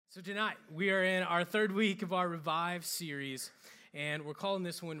So tonight, we are in our third week of our Revive series, and we're calling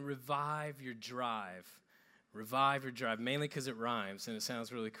this one Revive Your Drive. Revive Your Drive, mainly because it rhymes and it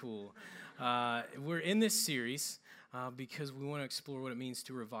sounds really cool. We're in this series because we want to explore what it means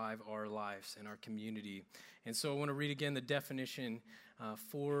to revive our lives and our community. And so I want to read again the definition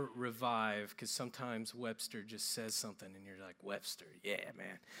for revive, because sometimes Webster just says something and you're like, Webster, yeah,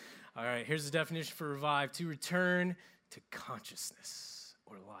 man. All right, here's the definition for revive: to return to consciousness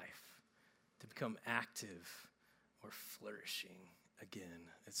or life, to become active or flourishing again.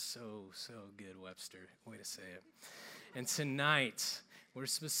 It's so good, Webster. Way to say it. And tonight, we're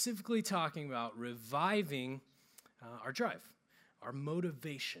specifically talking about reviving our drive, our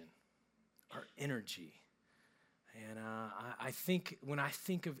motivation, our energy. And I think when I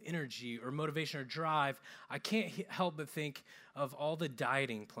think of energy or motivation or drive, I can't help but think of all the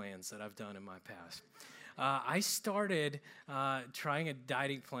dieting plans that I've done in my past. I started trying a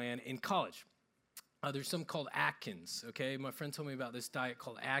dieting plan in college. There's something called Atkins, okay? My friend told me about this diet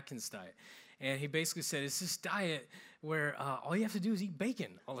called Atkins diet. And he basically said, it's this diet where all you have to do is eat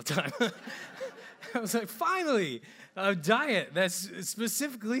bacon all the time. I was like, finally, a diet that's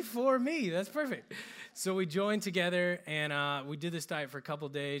specifically for me. That's perfect. So we joined together, and we did this diet for a couple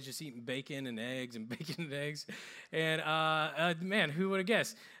of days, just eating bacon and eggs and bacon and eggs. And man, who would have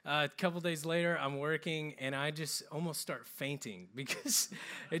guessed? A couple of days later, I'm working, and I just almost start fainting because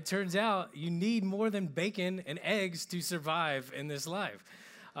it turns out you need more than bacon and eggs to survive in this life.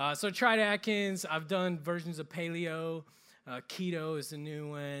 So I tried Atkins. I've done versions of paleo. Keto is the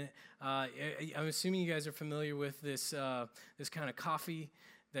new one. I'm assuming you guys are familiar with this kind of coffee,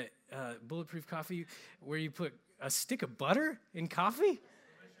 that bulletproof coffee, where you put a stick of butter in coffee.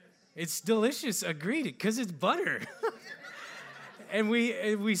 It's delicious, agreed, because it's butter. And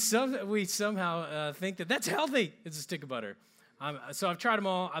we somehow think that that's healthy. It's a stick of butter. So I've tried them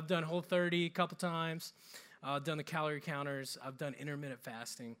all. I've done Whole30 a couple times. I've done the calorie counters. I've done intermittent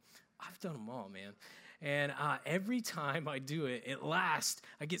fasting. I've done them all, man. And every time I do it, it lasts.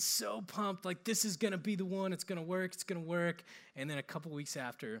 I get so pumped, like this is going to be the one. It's going to work. It's going to work. And then a couple weeks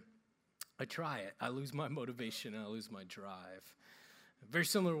after I try it, I lose my motivation and I lose my drive. Very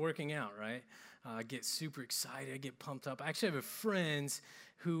similar to working out, right? I get super excited. I get pumped up. I actually have a friend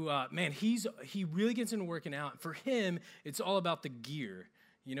who, man, he really gets into working out. For him, it's all about the gear.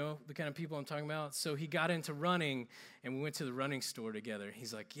 You know, the kind of people I'm talking about. So he got into running, and we went to the running store together.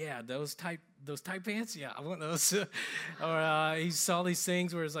 He's like, yeah, those tight pants? Yeah, I want those. Or he saw these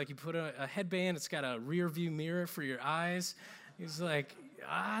things where it's like you put a headband, it's got a rear view mirror for your eyes. He's like,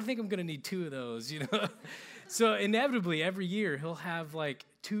 I think I'm going to need 2 of those, you know. So inevitably, every year, he'll have like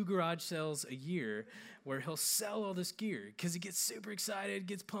 2 garage sales a year where he'll sell all this gear because he gets super excited,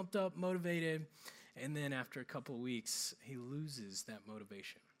 gets pumped up, motivated. And then after a couple of weeks, he loses that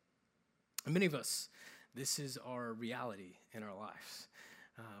motivation. And many of us, this is our reality in our lives.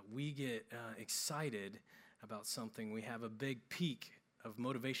 We get excited about something. We have a big peak of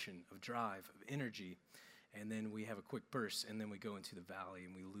motivation, of drive, of energy, and then we have a quick burst, and then we go into the valley,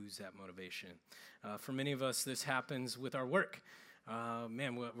 and we lose that motivation. For many of us, this happens with our work.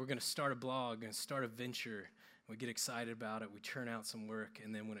 Man, we're going to start a blog, going to start a venture. We get excited about it. We churn out some work,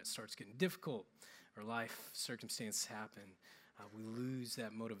 and then when it starts getting difficult, or life circumstances happen, we lose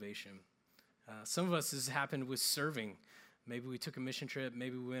that motivation. Some of us, this has happened with serving. Maybe we took a mission trip.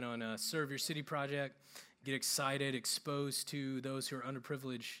 Maybe we went on a Serve Your City project, get excited, exposed to those who are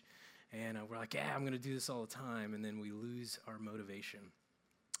underprivileged, and we're like, yeah, I'm going to do this all the time, and then we lose our motivation.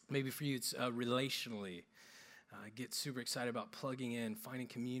 Maybe for you, it's relationally. Get super excited about plugging in, finding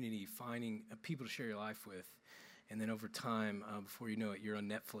community, finding people to share your life with. And then over time, before you know it, you're on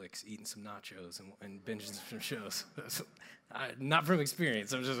Netflix eating some nachos and binging some shows. Not from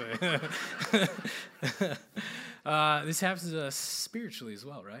experience, I'm just saying. This happens to us spiritually as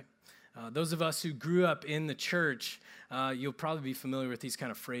well, right? Those of us who grew up in the church, you'll probably be familiar with these kind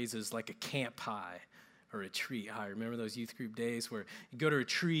of phrases like a camp high or a treat high. Remember those youth group days where you go to a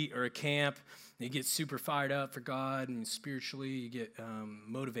retreat or a camp, and you get super fired up for God, and spiritually you get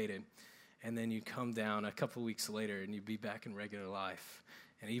motivated. And then you come down a couple weeks later and you'd be back in regular life.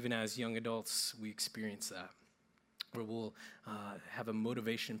 And even as young adults, we experience that, where we'll have a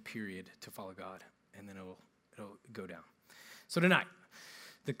motivation period to follow God, and then it'll go down. So tonight,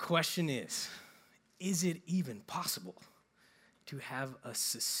 the question is it even possible to have a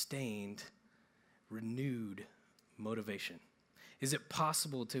sustained, renewed motivation? Is it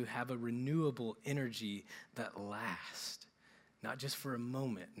possible to have a renewable energy that lasts? Not just for a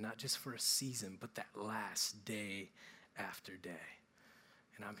moment, not just for a season, but that lasts day after day.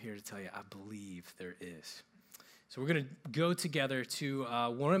 And I'm here to tell you, I believe there is. So we're going to go together to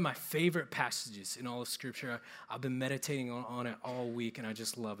one of my favorite passages in all of Scripture. I've been meditating on it all week, and I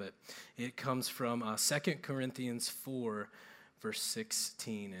just love it. It comes from 2 Corinthians 4, verse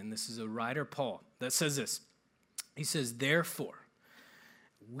 16. And this is a writer, Paul, that says this. He says, "Therefore,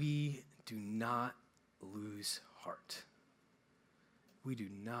 we do not lose heart." We do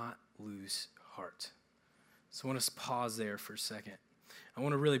not lose heart. So I want to pause there for a second. I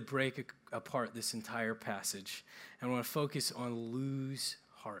want to really break apart this entire passage, and I want to focus on lose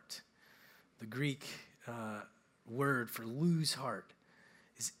heart. The Greek word for lose heart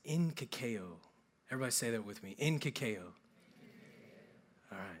is enkakeo. Everybody say that with me. Enkakeo.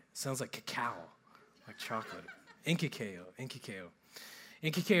 All right. Sounds like cacao, like chocolate. Enkakeo. Enkakeo.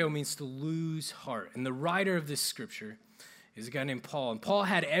 Enkakeo means to lose heart. And the writer of this scripture is a guy named Paul. And Paul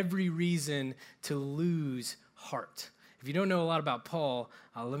had every reason to lose heart. If you don't know a lot about Paul,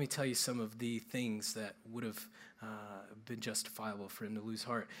 let me tell you some of the things that would have been justifiable for him to lose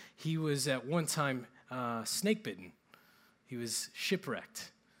heart. He was at one time snake bitten. He was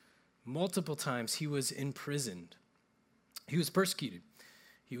shipwrecked. Multiple times he was imprisoned. He was persecuted.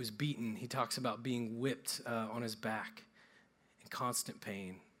 He was beaten. He talks about being whipped on his back in constant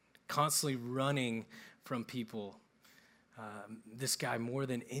pain, constantly running from people. This guy, more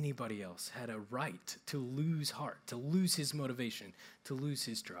than anybody else, had a right to lose heart, to lose his motivation, to lose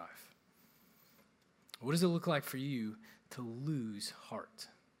his drive. What does it look like for you to lose heart?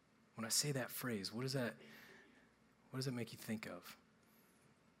 When I say that phrase, what does that make you think of?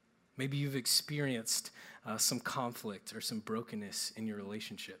 Maybe you've experienced some conflict or some brokenness in your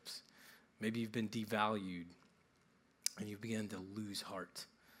relationships. Maybe you've been devalued and you begin to lose heart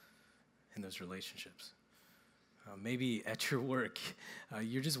in those relationships. Maybe at your work,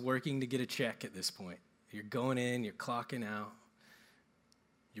 you're just working to get a check at this point. You're going in, you're clocking out,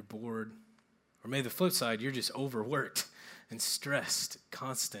 you're bored. Or maybe the flip side, you're just overworked and stressed,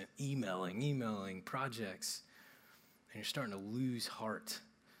 constant emailing projects, and you're starting to lose heart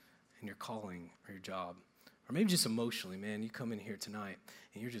in your calling or your job. Or maybe just emotionally, man, you come in here tonight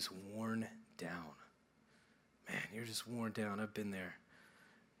and you're just worn down. Man, you're just worn down. I've been there.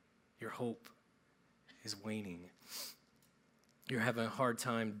 Your hope is waning. You're having a hard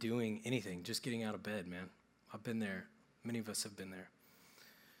time doing anything, just getting out of bed, man. I've been there. Many of us have been there.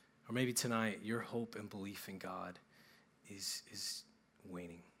 Or maybe tonight, your hope and belief in God is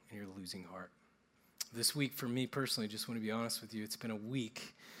waning, and you're losing heart. This week, for me personally, just want to be honest with you, it's been a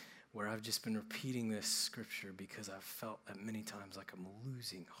week where I've just been repeating this scripture because I've felt at many times like I'm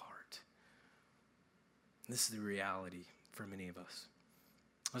losing heart. And this is the reality for many of us.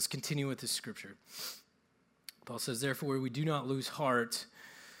 Let's continue with this scripture. Paul says, "Therefore, we do not lose heart,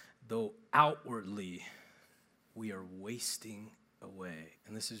 though outwardly we are wasting away."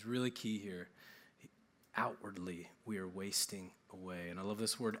 And this is really key here. Outwardly, we are wasting away. And I love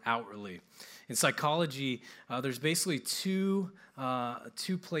this word, outwardly. In psychology, there's basically two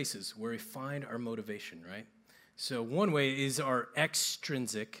places where we find our motivation, right? So one way is our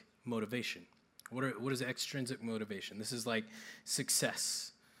extrinsic motivation. What is extrinsic motivation? This is like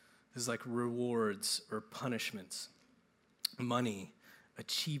success. This is like rewards or punishments, money,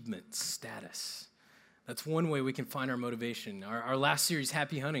 achievement, status. That's one way we can find our motivation. Our last series,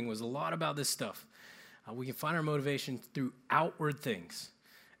 Happy Hunting, was a lot about this stuff. We can find our motivation through outward things,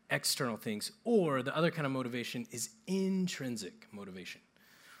 external things, or the other kind of motivation is intrinsic motivation.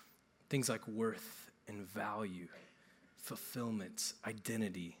 Things like worth and value, fulfillment,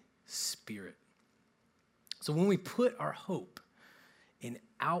 identity, spirit. So when we put our hope in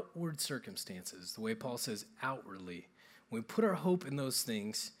outward circumstances, the way Paul says outwardly, when we put our hope in those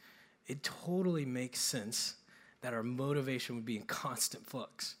things, it totally makes sense that our motivation would be in constant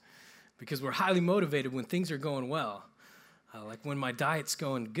flux. Because we're highly motivated when things are going well. Like when my diet's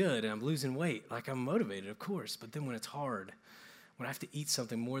going good and I'm losing weight, like I'm motivated, of course. But then when it's hard, when I have to eat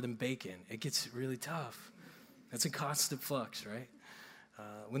something more than bacon, it gets really tough. That's in constant flux, right?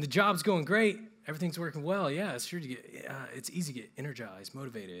 When the job's going great, everything's working well, yeah, it's easy to get energized,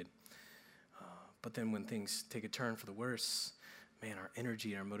 motivated. But then when things take a turn for the worse, man, our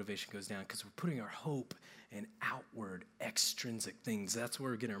energy and our motivation goes down because we're putting our hope in outward, extrinsic things. That's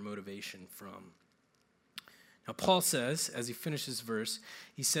where we're getting our motivation from. Now, Paul says, as he finishes this verse,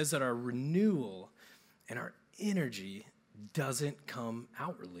 he says that our renewal and our energy doesn't come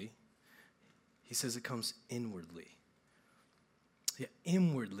outwardly. He says it comes inwardly. Yeah,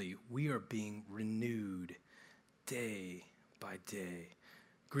 inwardly, we are being renewed day by day.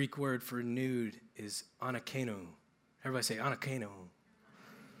 Greek word for renewed is anakeno. Everybody say anakeno.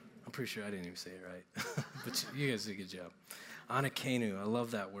 I'm pretty sure I didn't even say it right. But you guys did a good job. Anakenu, I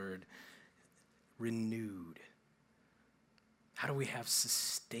love that word. Renewed. How do we have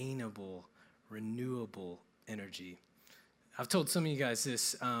sustainable, renewable energy? I've told some of you guys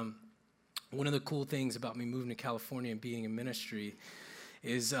this. One of the cool things about me moving to California and being in ministry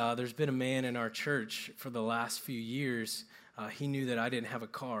is there's been a man in our church for the last few years. He knew that I didn't have a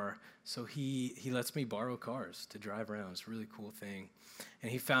car, so he lets me borrow cars to drive around. It's a really cool thing.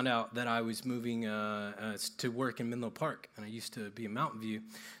 And he found out that I was moving to work in Menlo Park, and I used to be in Mountain View.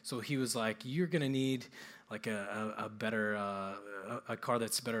 So he was like, "You're gonna need like a better a car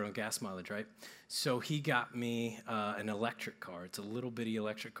that's better on gas mileage, right?" So he got me an electric car. It's a little bitty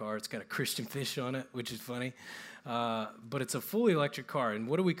electric car. It's got a Christian fish on it, which is funny. But it's a fully electric car. And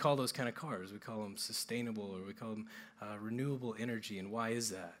what do we call those kind of cars? We call them sustainable, or we call them renewable energy. And why is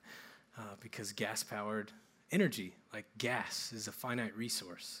that? Because gas-powered energy, like gas, is a finite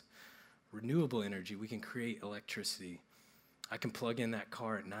resource. Renewable energy, we can create electricity. I can plug in that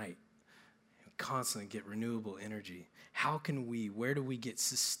car at night and constantly get renewable energy. Where do we get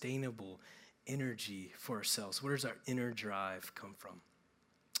sustainable energy for ourselves? Where does our inner drive come from?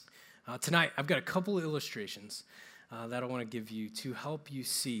 Tonight, I've got a couple of illustrations that I want to give you to help you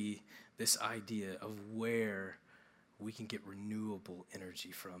see this idea of where we can get renewable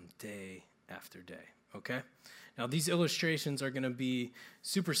energy from day after day, okay? Now, these illustrations are going to be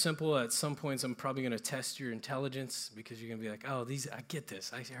super simple. At some points, I'm probably going to test your intelligence because you're going to be like, "Oh, I get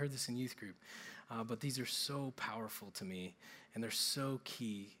this. I heard this in youth group." But these are so powerful to me, and they're so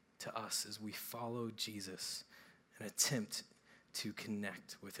key to us as we follow Jesus and attempt to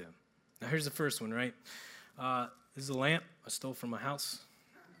connect with him. Now, here's the first one, right? This is a lamp I stole from my house.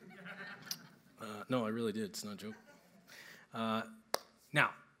 No, I really did. It's not a joke.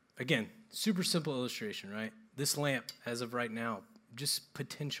 Now, again, super simple illustration, right? This lamp, as of right now, just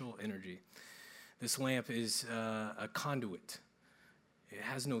potential energy. This lamp is a conduit. It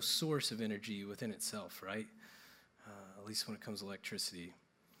has no source of energy within itself, right? At least when it comes to electricity.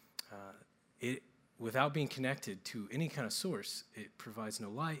 Without being connected to any kind of source, it provides no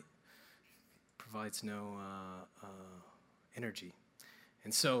light, provides no energy.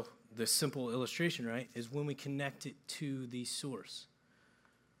 And so the simple illustration, right, is when we connect it to the source.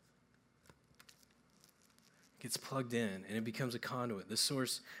 It gets plugged in, and it becomes a conduit. The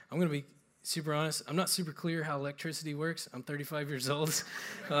source, I'm going to be super honest, I'm not super clear how electricity works. I'm 35 years old.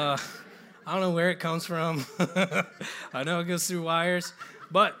 I don't know where it comes from. I know it goes through wires,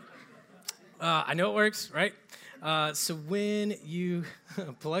 but I know it works, right? So when you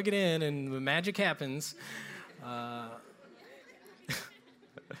plug it in and the magic happens,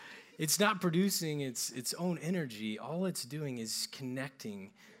 it's not producing its own energy. All it's doing is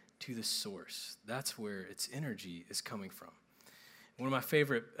connecting to the source. That's where its energy is coming from. One of my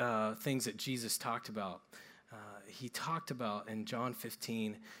favorite things that Jesus talked about, he talked about in John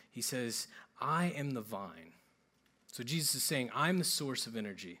 15, he says, "I am the vine." So Jesus is saying, I'm the source of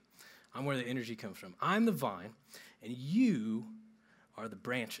energy. I'm where the energy comes from. I'm the vine, and you are the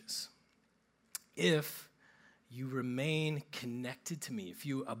branches. If you remain connected to me, if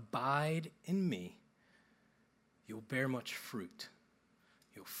you abide in me, you'll bear much fruit.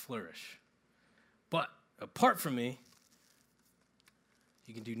 You'll flourish. But apart from me,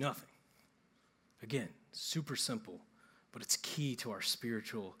 you can do nothing. Again, super simple, but it's key to our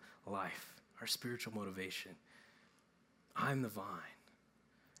spiritual life, our spiritual motivation. I'm the vine.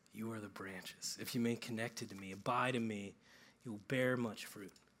 You are the branches. If you remain connected to me, abide in me, you'll bear much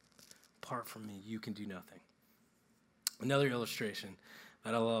fruit. Apart from me, you can do nothing. Another illustration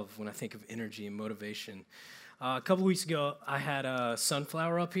that I love when I think of energy and motivation. A couple weeks ago, I had a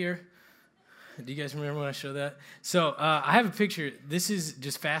sunflower up here. Do you guys remember when I showed that? So I have a picture. This is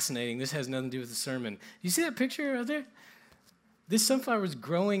just fascinating. This has nothing to do with the sermon. You see that picture right there? This sunflower was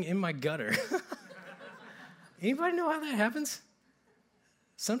growing in my gutter. Anybody know how that happens?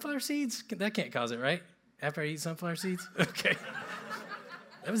 Sunflower seeds? That can't cause it, right? After I eat sunflower seeds? Okay.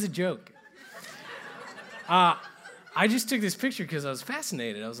 That was a joke. I just took this picture because I was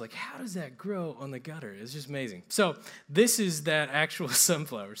fascinated. I was like, how does that grow on the gutter? It's just amazing. So this is that actual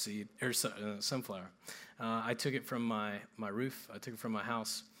sunflower seed, or sunflower. I took it from my roof. I took it from my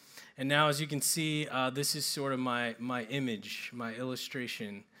house. And now, as you can see, this is sort of my image, my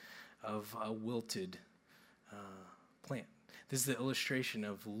illustration of a wilted plant. This is the illustration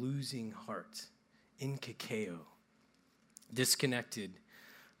of losing heart, in cacao, disconnected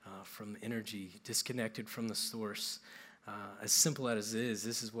from energy, disconnected from the source. As simple as it is,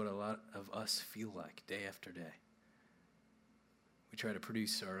 this is what a lot of us feel like day after day. We try to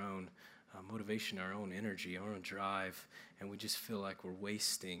produce our own motivation, our own energy, our own drive, and we just feel like we're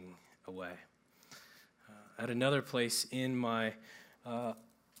wasting away. At another place in my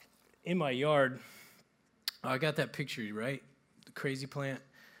yard, I got that picture, right? crazy plant?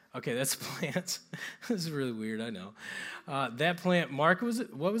 Okay, that's a plant. This is really weird, I know. That plant, Mark,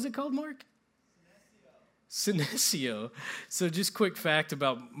 what was it called, Mark? Senecio. So just quick fact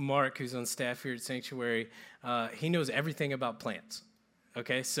about Mark, who's on staff here at Sanctuary. He knows everything about plants.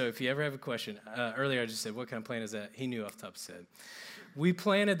 Okay, so if you ever have a question, earlier I just said, what kind of plant is that? He knew off the top of his head. We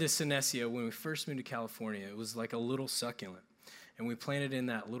planted this Senecio when we first moved to California. It was like a little succulent, and we planted in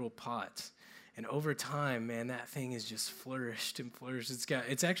that little pot. And over time, man, that thing has just flourished and flourished.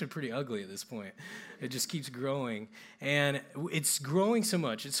 It's actually pretty ugly at this point. It just keeps growing. And it's growing so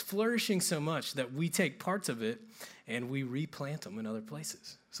much, it's flourishing so much that we take parts of it and we replant them in other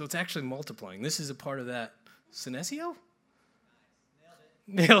places. So it's actually multiplying. This is a part of that Senecio?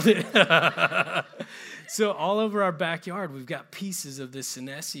 Nailed it. So all over our backyard, we've got pieces of this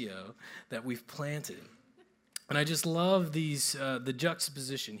Senecio that we've planted. And I just love these, the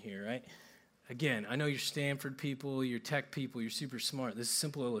juxtaposition here, right? Again, I know you're Stanford people, you're tech people, you're super smart. This is a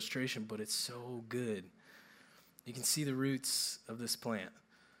simple illustration, but it's so good. You can see the roots of this plant.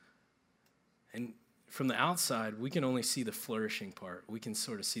 And from the outside, we can only see the flourishing part. We can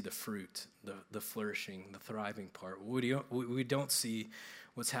sort of see the fruit, the flourishing, the thriving part. We don't see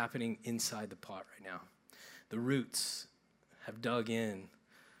what's happening inside the pot right now. The roots have dug in,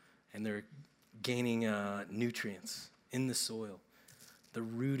 and they're gaining nutrients in the soil. They're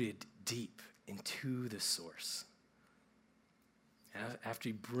rooted deep into the source. After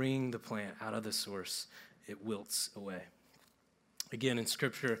you bring the plant out of the source, it wilts away. Again, in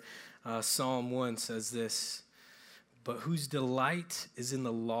Scripture, Psalm 1 says this, "But whose delight is in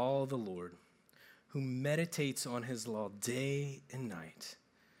the law of the Lord, who meditates on his law day and night,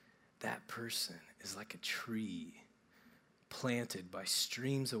 that person is like a tree planted by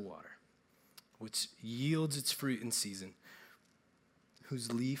streams of water, which yields its fruit in season,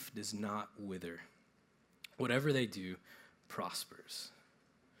 whose leaf does not wither. Whatever they do prospers."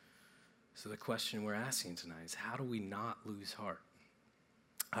 So the question we're asking tonight is, how do we not lose heart?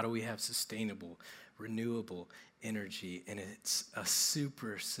 How do we have sustainable, renewable energy? And it's a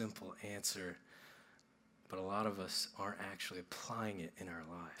super simple answer, but a lot of us aren't actually applying it in our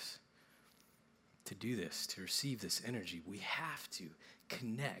lives. To do this, to receive this energy, we have to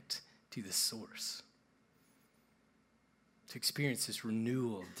connect to the source. To experience this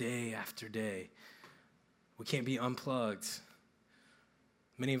renewal day after day, we can't be unplugged.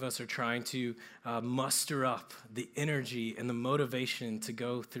 Many of us are trying to muster up the energy and the motivation to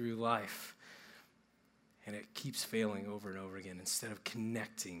go through life, and it keeps failing over and over again instead of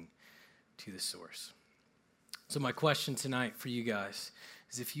connecting to the source. So my question tonight for you guys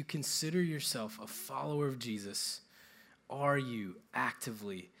is, if you consider yourself a follower of Jesus, are you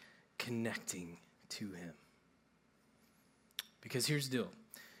actively connecting to him? Because here's the deal.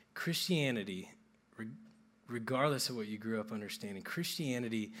 Christianity, regardless of what you grew up understanding,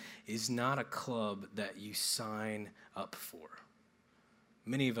 Christianity is not a club that you sign up for.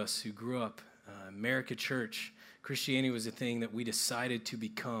 Many of us who grew up America Church, Christianity was a thing that we decided to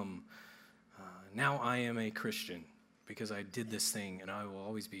become. Now I am a Christian because I did this thing, and I will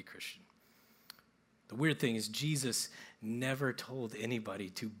always be a Christian. The weird thing is Jesus never told anybody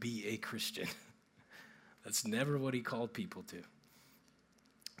to be a Christian. That's never what he called people to.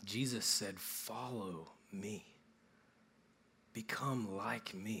 Jesus said, "Follow me. Become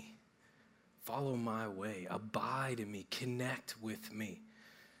like me. Follow my way. Abide in me. Connect with me,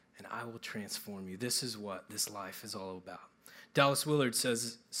 and I will transform you." This is what this life is all about. Dallas Willard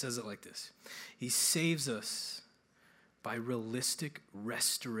says it like this: He saves us by realistic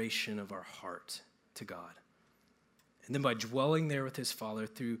restoration of our heart to God, and then by dwelling there with his Father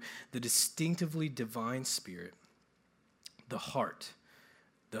through the distinctively divine Spirit. The heart,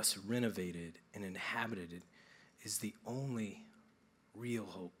 thus renovated and inhabited, is the only real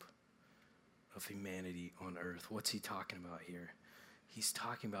hope of humanity on earth. What's he talking about here? He's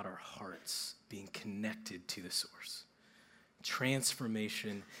talking about our hearts being connected to the source.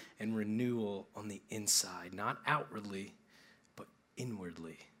 Transformation and renewal on the inside, not outwardly, but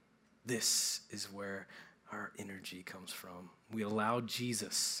inwardly. This is where our energy comes from. We allow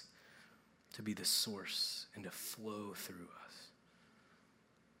Jesus to be the source and to flow through us.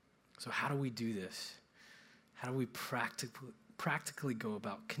 So how do we do this? How do we practically go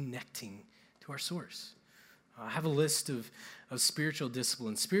about connecting to our source? I have a list of spiritual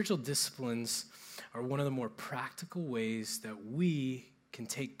disciplines. Spiritual disciplines are one of the more practical ways that we can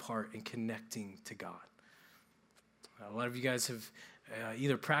take part in connecting to God. A lot of you guys have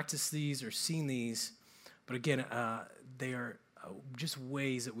either practiced these or seen these, but again, they are just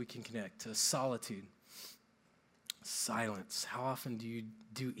ways that we can connect to solitude, silence. How often do you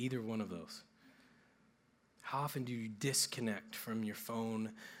do either one of those? How often do you disconnect from your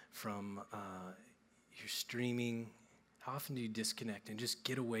phone, from your streaming? How often do you disconnect and just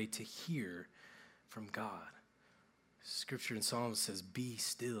get away to hear from God? Scripture in Psalms says, be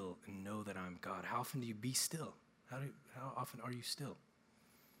still and know that I'm God. How often do you be still? How often are you still?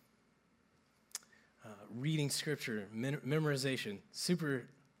 Reading Scripture, memorization, super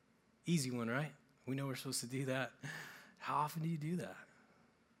easy one, right? We know we're supposed to do that. How often do you do that?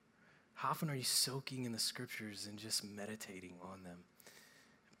 How often are you soaking in the Scriptures and just meditating on them?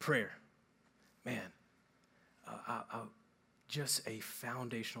 Prayer, man, just a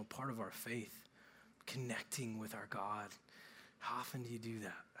foundational part of our faith, connecting with our God. How often do you do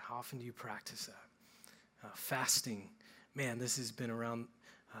that? How often do you practice that? Fasting, man, this has been around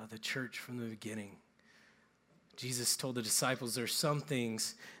the church from the beginning. Jesus told the disciples there's some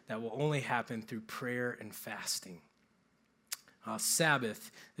things that will only happen through prayer and fasting. Sabbath,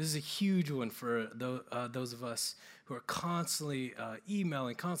 this is a huge one for those of us who are constantly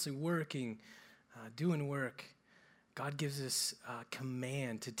emailing, constantly working, doing work. God gives us a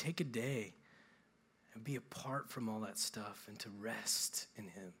command to take a day and be apart from all that stuff and to rest in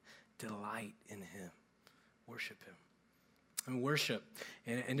him, delight in him, worship him. And worship,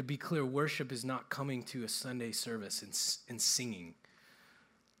 and to be clear, worship is not coming to a Sunday service and singing.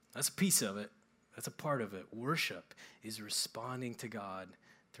 That's a piece of it. That's a part of it. Worship is responding to God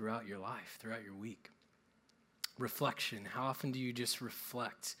throughout your life, throughout your week. Reflection, how often do you just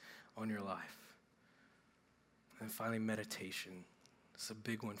reflect on your life? And finally, meditation. It's a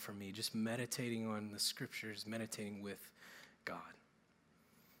big one for me, just meditating on the Scriptures, meditating with God.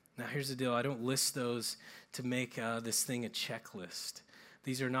 Now, here's the deal. I don't list those to make this thing a checklist.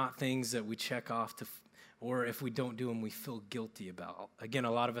 These are not things that we check off or if we don't do them, we feel guilty about. Again,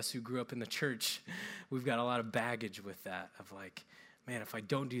 a lot of us who grew up in the church, we've got a lot of baggage with that of like, man, if I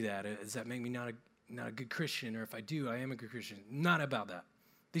don't do that, does that make me not a good Christian? Or if I do, I am a good Christian. Not about that.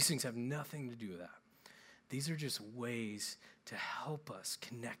 These things have nothing to do with that. These are just ways to help us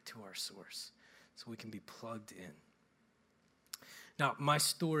connect to our source so we can be plugged in. Now, my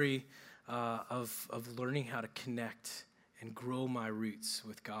story of learning how to connect and grow my roots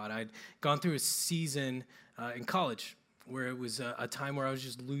with God, I'd gone through a season in college where it was a time where I was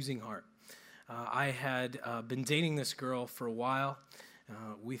just losing heart. I had been dating this girl for a while.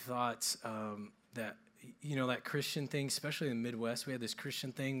 We thought that, that Christian thing, especially in the Midwest, we had this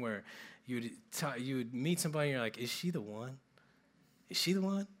Christian thing where you would meet somebody and you're like, is she the one? Is she the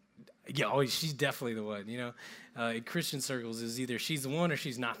one? Yeah, oh, she's definitely the one, in Christian circles is either she's the one or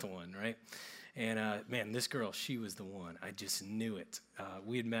she's not the one, right? And man, this girl, she was the one. I just knew it.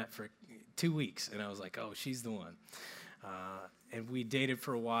 We had met for 2 weeks, and I was like, oh, she's the one. And we dated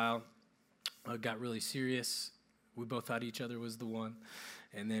for a while, got really serious. We both thought each other was the one.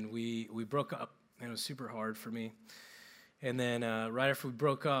 And then we broke up, and it was super hard for me. And then right after we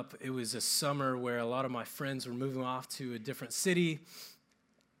broke up, it was a summer where a lot of my friends were moving off to a different city,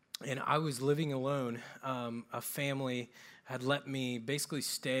 and I was living alone. A family had let me basically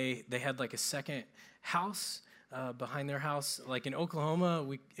stay. They had like a second house behind their house. Like in Oklahoma,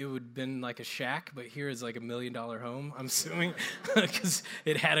 it would have been like a shack, but here is like $1 million home, I'm assuming, because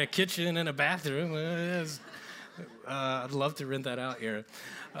it had a kitchen and a bathroom. I'd love to rent that out here.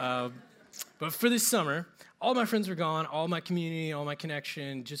 But for this summer, all my friends were gone, all my community, all my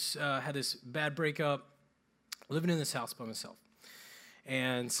connection, just had this bad breakup, living in this house by myself.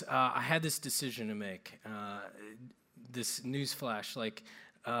 And I had this decision to make, this news flash, like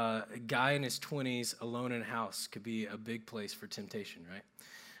a guy in his 20s alone in a house could be a big place for temptation, right?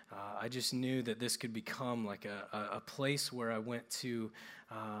 I just knew that this could become like a place where I went to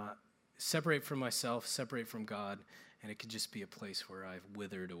separate from myself, separate from God, and it could just be a place where I've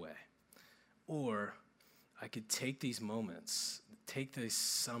withered away. Or I could take these moments, take this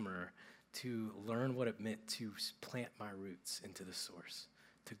summer to learn what it meant to plant my roots into the source,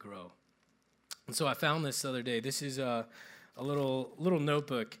 to grow. And so I found this the other day. This is a little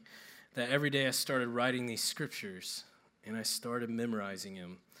notebook that every day I started writing these scriptures, and I started memorizing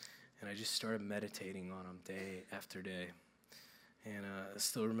them, and I just started meditating on them day after day. And I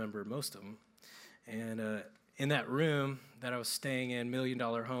still remember most of them. And in that room that I was staying in, $1 million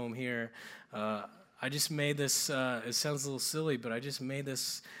home here, I just made this, it sounds a little silly, but I just made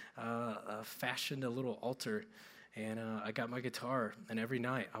this, fashioned a little altar, and I got my guitar, and every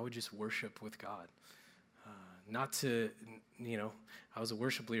night I would just worship with God. Not to, I was a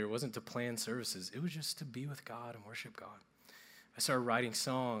worship leader. It wasn't to plan services. It was just to be with God and worship God. I started writing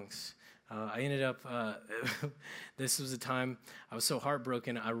songs. I ended up, this was a time I was so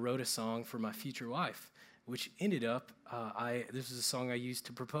heartbroken, I wrote a song for my future wife, which ended up, this was a song I used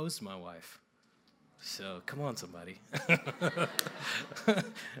to propose to my wife. So come on, somebody.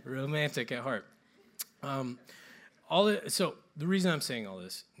 Romantic at heart. So the reason I'm saying all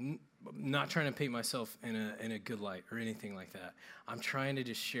this, not trying to paint myself in a good light or anything like that. I'm trying to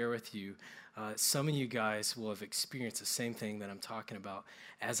just share with you. Some of you guys will have experienced the same thing that I'm talking about.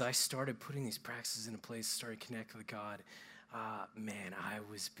 As I started putting these practices into place, started connecting with God, man, I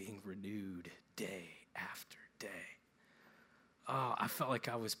was being renewed day after day. Oh, I felt like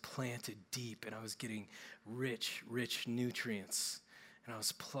I was planted deep and I was getting rich nutrients. And I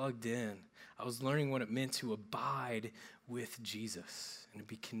was plugged in. I was learning what it meant to abide with Jesus and to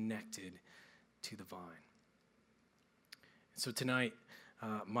be connected to the vine. So tonight,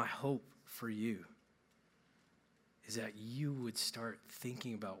 my hope for you is that you would start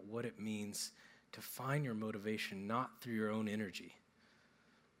thinking about what it means to find your motivation not through your own energy,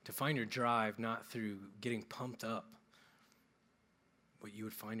 to find your drive not through getting pumped up, but you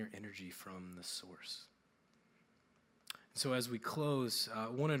would find your energy from the source. So as we close, I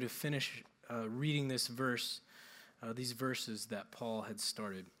wanted to finish reading this verse, these verses that Paul had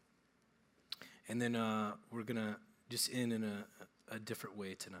started. And then we're going to just end in a different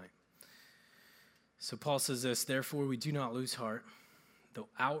way tonight. So Paul says this, therefore we do not lose heart, though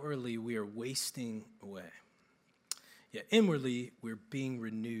outwardly we are wasting away. Yet inwardly we're being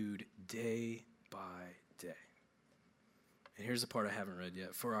renewed day by day. And here's the part I haven't read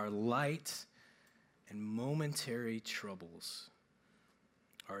yet. For our light and momentary troubles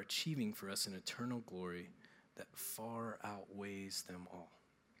are achieving for us an eternal glory that far outweighs them all.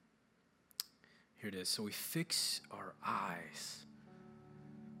 Here it is. So we fix our eyes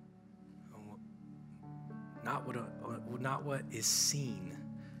on not what is seen,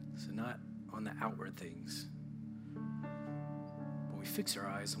 so not on the outward things, but we fix our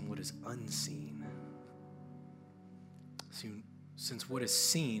eyes on what is unseen. Since what is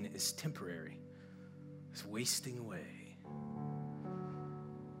seen is temporary, it's wasting away.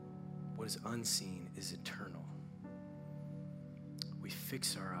 What is unseen is eternal. We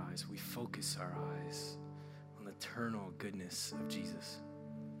fix our eyes, we focus our eyes on the eternal goodness of Jesus.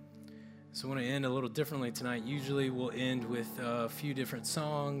 So I want to end a little differently tonight. Usually we'll end with a few different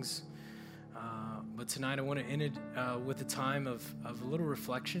songs, but tonight I want to end it with a time of a little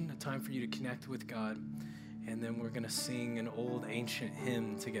reflection, a time for you to connect with God. And then we're going to sing an old ancient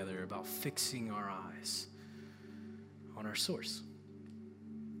hymn together about fixing our eyes on our source,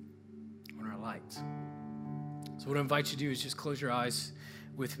 on our light. So what I invite you to do is just close your eyes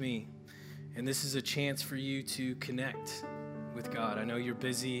with me. And this is a chance for you to connect with God. I know you're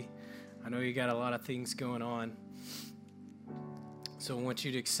busy. I know you got a lot of things going on. So I want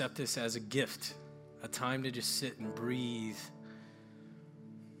you to accept this as a gift, a time to just sit and breathe.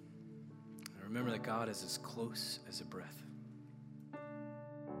 Remember that God is as close as a breath.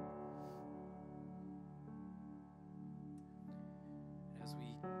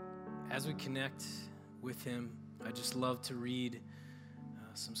 As we connect with him, I just love to read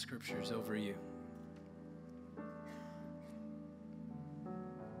some scriptures over you.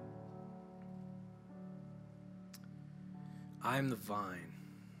 I am the vine.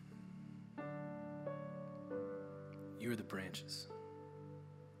 You are the branches.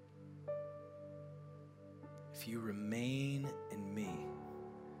 If you remain in me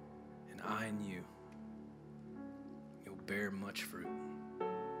and I in you, you'll bear much fruit.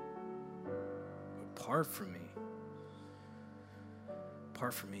 But apart from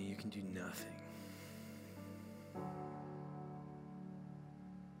me, you can do nothing.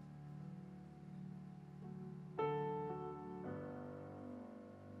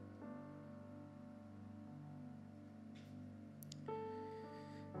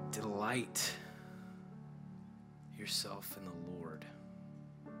 Delight yourself in the Lord.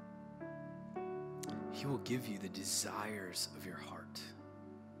 He will give you the desires of your heart.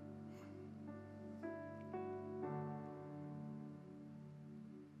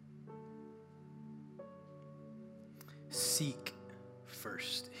 Seek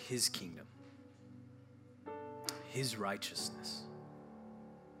first his kingdom, his righteousness.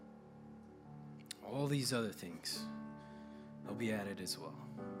 All these other things, they'll be added as well.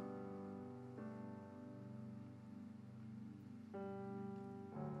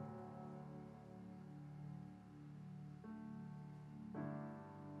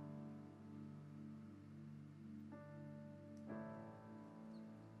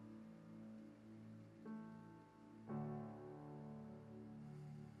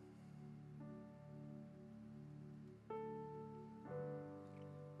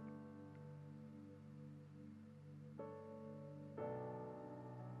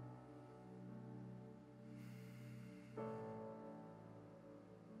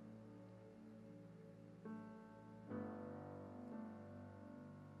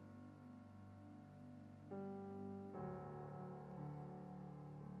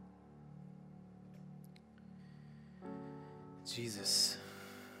 Jesus,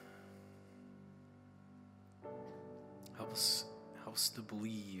 help us to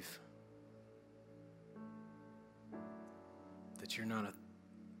believe that you're not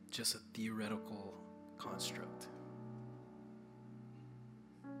just a theoretical construct.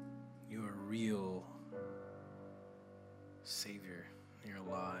 You are a real Savior. You're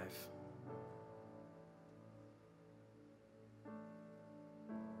alive.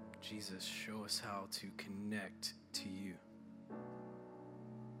 Jesus, show us how to connect to you.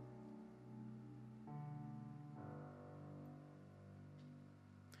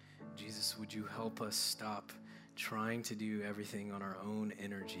 Jesus, would you help us stop trying to do everything on our own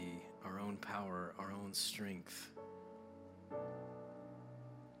energy, our own power, our own strength?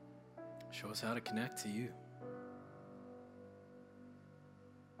 Show us how to connect to you.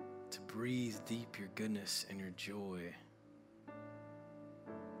 To breathe deep your goodness and your joy.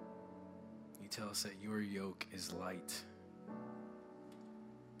 You tell us that your yoke is light.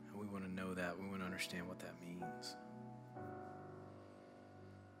 And we want to know that. We want to understand what that means.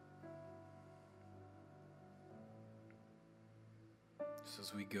 So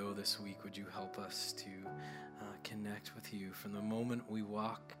as we go this week, would you help us to connect with you from the moment we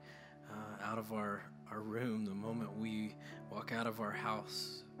walk out of our room, the moment we walk out of our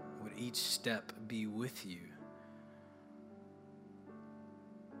house? Would each step be with you?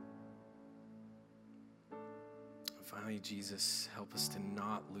 Finally, Jesus, help us to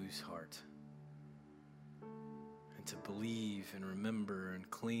not lose heart and to believe and remember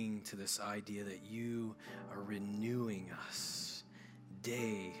and cling to this idea that you are renewing us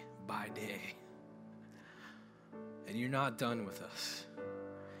day by day. And you're not done with us.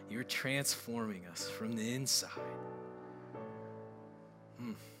 You're transforming us from the inside.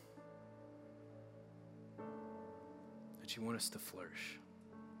 That you want us to flourish.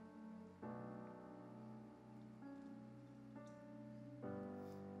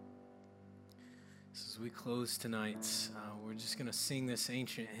 So as we close tonight, we're just going to sing this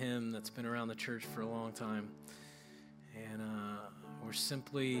ancient hymn that's been around the church for a long time. And we're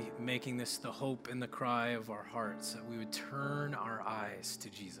simply making this the hope and the cry of our hearts, that we would turn our eyes to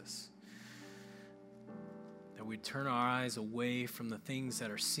Jesus. That we'd turn our eyes away from the things that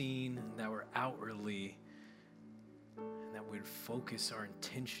are seen, that were outwardly, and that we'd focus our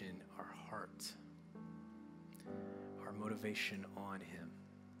intention, our heart, our motivation on Him.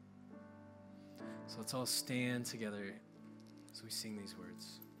 So let's all stand together as we sing these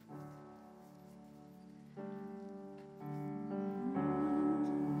words.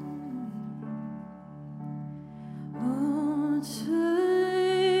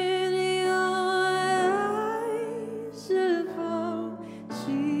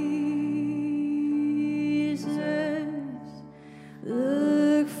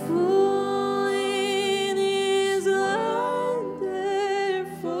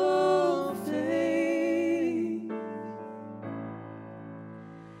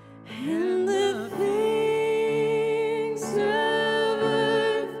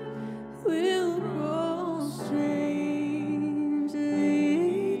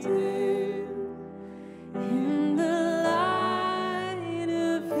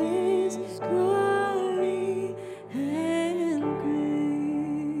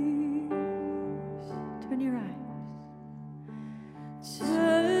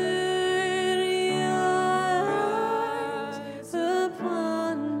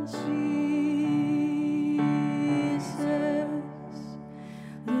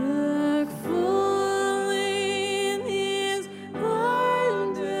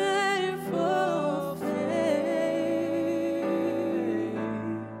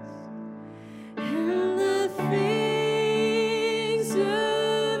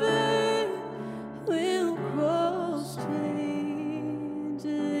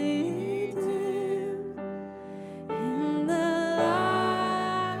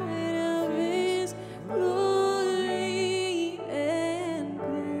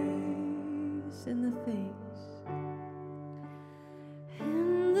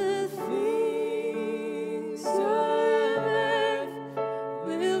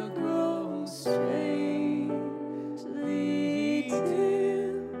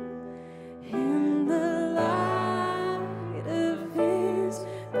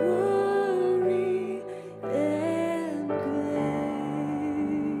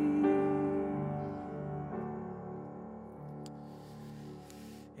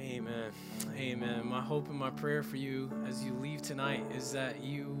 Hope and my prayer for you as you leave tonight is that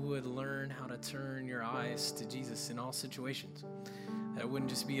you would learn how to turn your eyes to Jesus in all situations. That it wouldn't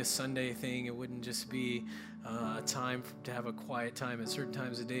just be a Sunday thing. It wouldn't just be a time to have a quiet time at certain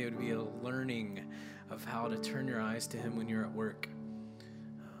times of the day. It would be a learning of how to turn your eyes to him when you're at work,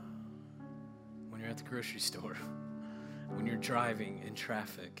 when you're at the grocery store, when you're driving in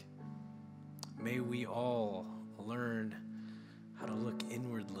traffic. May we all learn how to look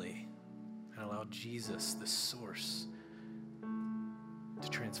inwardly and allow Jesus, the source, to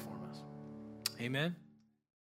transform us. Amen.